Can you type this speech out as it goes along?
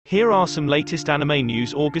Here are some latest anime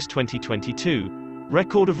news. August 2022.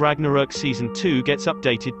 Record of Ragnarok Season 2 gets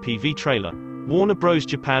updated PV trailer. Warner Bros.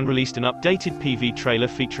 Japan released an updated PV trailer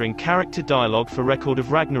featuring character dialogue for Record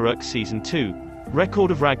of Ragnarok Season 2.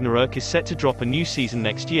 Record of Ragnarok is set to drop a new season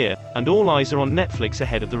next year, and all eyes are on Netflix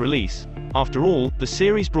ahead of the release. After all, the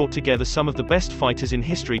series brought together some of the best fighters in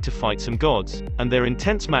history to fight some gods, and their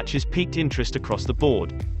intense matches piqued interest across the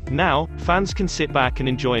board. Now, fans can sit back and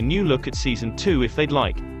enjoy a new look at Season 2 if they'd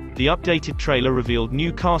like. The updated trailer revealed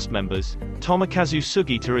new cast members: Tomokazu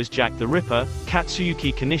Sugita as Jack the Ripper,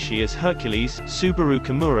 Katsuyuki Kanishi as Hercules, Subaru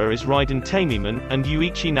Kimura as Raiden Tamiman, and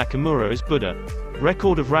Yuichi Nakamura as Buddha.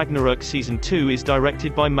 Record of Ragnarok Season 2 is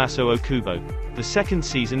directed by Masao Okubo. The second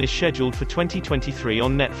season is scheduled for 2023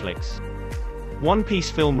 on Netflix. One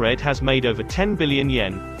Piece film Red has made over 10 billion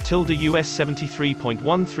yen, US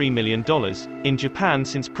 $73.13 million, in Japan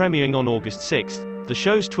since premiering on August 6, the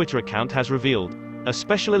show's Twitter account has revealed. A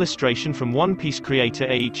special illustration from One Piece creator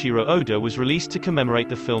Eiichiro Oda was released to commemorate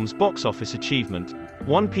the film's box office achievement.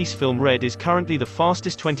 One Piece film Red is currently the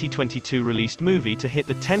fastest 2022 released movie to hit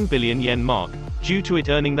the 10 billion yen mark, due to it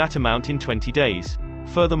earning that amount in 20 days.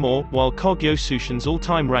 Furthermore, while Kogyo Sushin's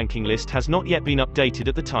all-time ranking list has not yet been updated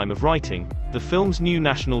at the time of writing, the film's new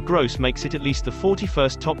national gross makes it at least the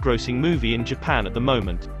 41st top-grossing movie in Japan at the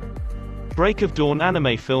moment. Break of Dawn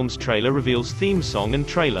anime film's trailer reveals theme song and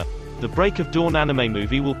trailer. The Break of Dawn anime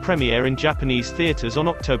movie will premiere in Japanese theaters on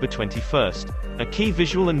October 21st. A key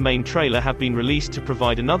visual and main trailer have been released to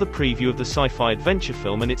provide another preview of the sci-fi adventure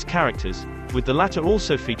film and its characters, with the latter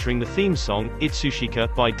also featuring the theme song,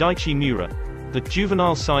 Itsushika, by Daichi Miura. The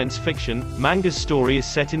juvenile science fiction manga's story is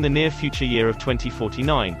set in the near future year of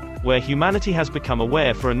 2049, where humanity has become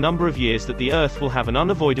aware for a number of years that the Earth will have an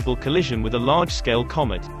unavoidable collision with a large-scale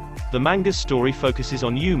comet. The manga's story focuses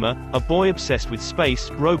on Yuma, a boy obsessed with space,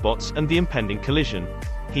 robots, and the impending collision.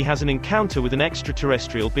 He has an encounter with an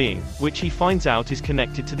extraterrestrial being, which he finds out is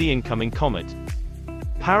connected to the incoming comet.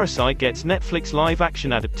 Parasite gets Netflix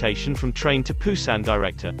live-action adaptation from Train to Busan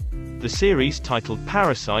director. The series, titled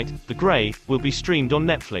Parasite: The Grey, will be streamed on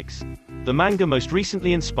Netflix. The manga most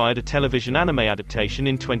recently inspired a television anime adaptation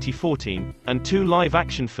in 2014, and two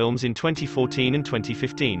live-action films in 2014 and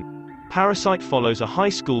 2015. Parasite follows a high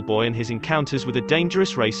school boy and his encounters with a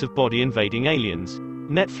dangerous race of body-invading aliens.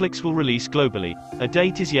 Netflix will release globally. A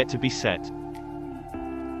date is yet to be set.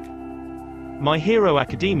 My Hero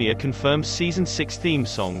Academia confirms Season 6 theme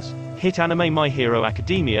songs. Hit anime My Hero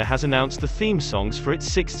Academia has announced the theme songs for its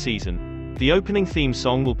 6th season. The opening theme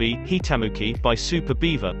song will be Hitamuki by Super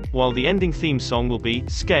Beaver, while the ending theme song will be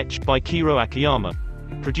Sketch by Kiro Akiyama.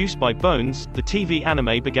 Produced by Bones, the TV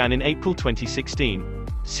anime began in April 2016.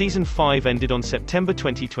 Season 5 ended on September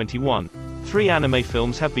 2021. 3 anime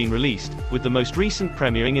films have been released, with the most recent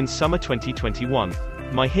premiering in summer 2021.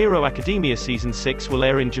 My Hero Academia Season 6 will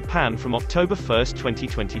air in Japan from October 1,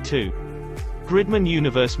 2022. Gridman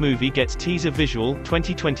Universe movie gets teaser visual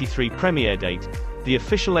 2023 premiere date. The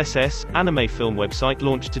official SS anime film website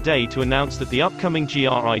launched today to announce that the upcoming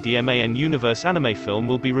Gridman Universe anime film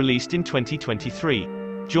will be released in 2023.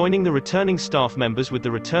 Joining the returning staff members with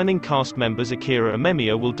the returning cast members Akira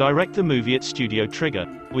Amemiya will direct the movie at Studio Trigger,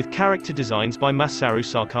 with character designs by Masaru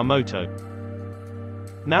Sakamoto.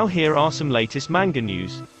 Now here are some latest manga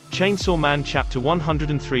news. Chainsaw Man Chapter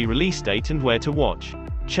 103 release date and where to watch.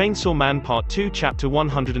 Chainsaw Man Part 2 Chapter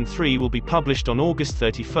 103 will be published on August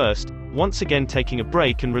 31st, once again taking a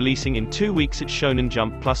break and releasing in 2 weeks at Shonen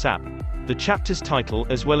Jump Plus app. The chapter's title,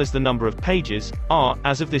 as well as the number of pages, are,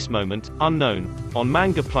 as of this moment, unknown. On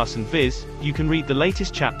Manga Plus and Viz, you can read the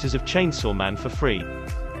latest chapters of Chainsaw Man for free.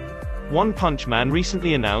 One Punch Man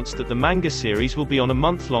recently announced that the manga series will be on a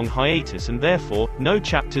month-long hiatus and therefore, no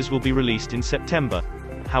chapters will be released in September.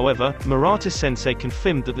 However, Murata Sensei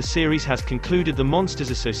confirmed that the series has concluded the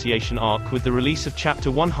Monsters Association arc with the release of Chapter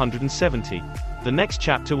 170. The next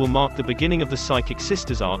chapter will mark the beginning of the Psychic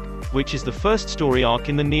Sisters arc, which is the first story arc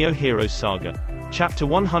in the Neo Heroes saga. Chapter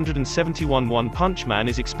 171 One Punch Man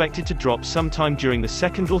is expected to drop sometime during the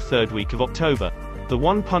 2nd or 3rd week of October. The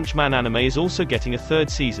One Punch Man anime is also getting a 3rd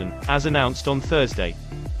season, as announced on Thursday.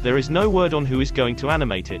 There is no word on who is going to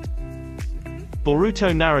animate it.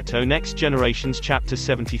 Boruto Naruto Next Generation's Chapter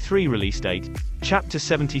 73 release date. Chapter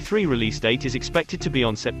 73 release date is expected to be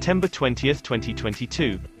on September 20,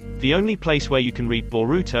 2022. The only place where you can read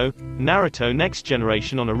Boruto Naruto Next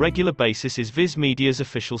Generation on a regular basis is Viz Media's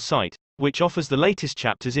official site, which offers the latest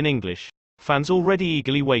chapters in English. Fans already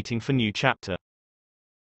eagerly waiting for new chapter.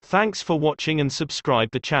 Thanks for watching and subscribe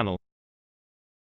the channel.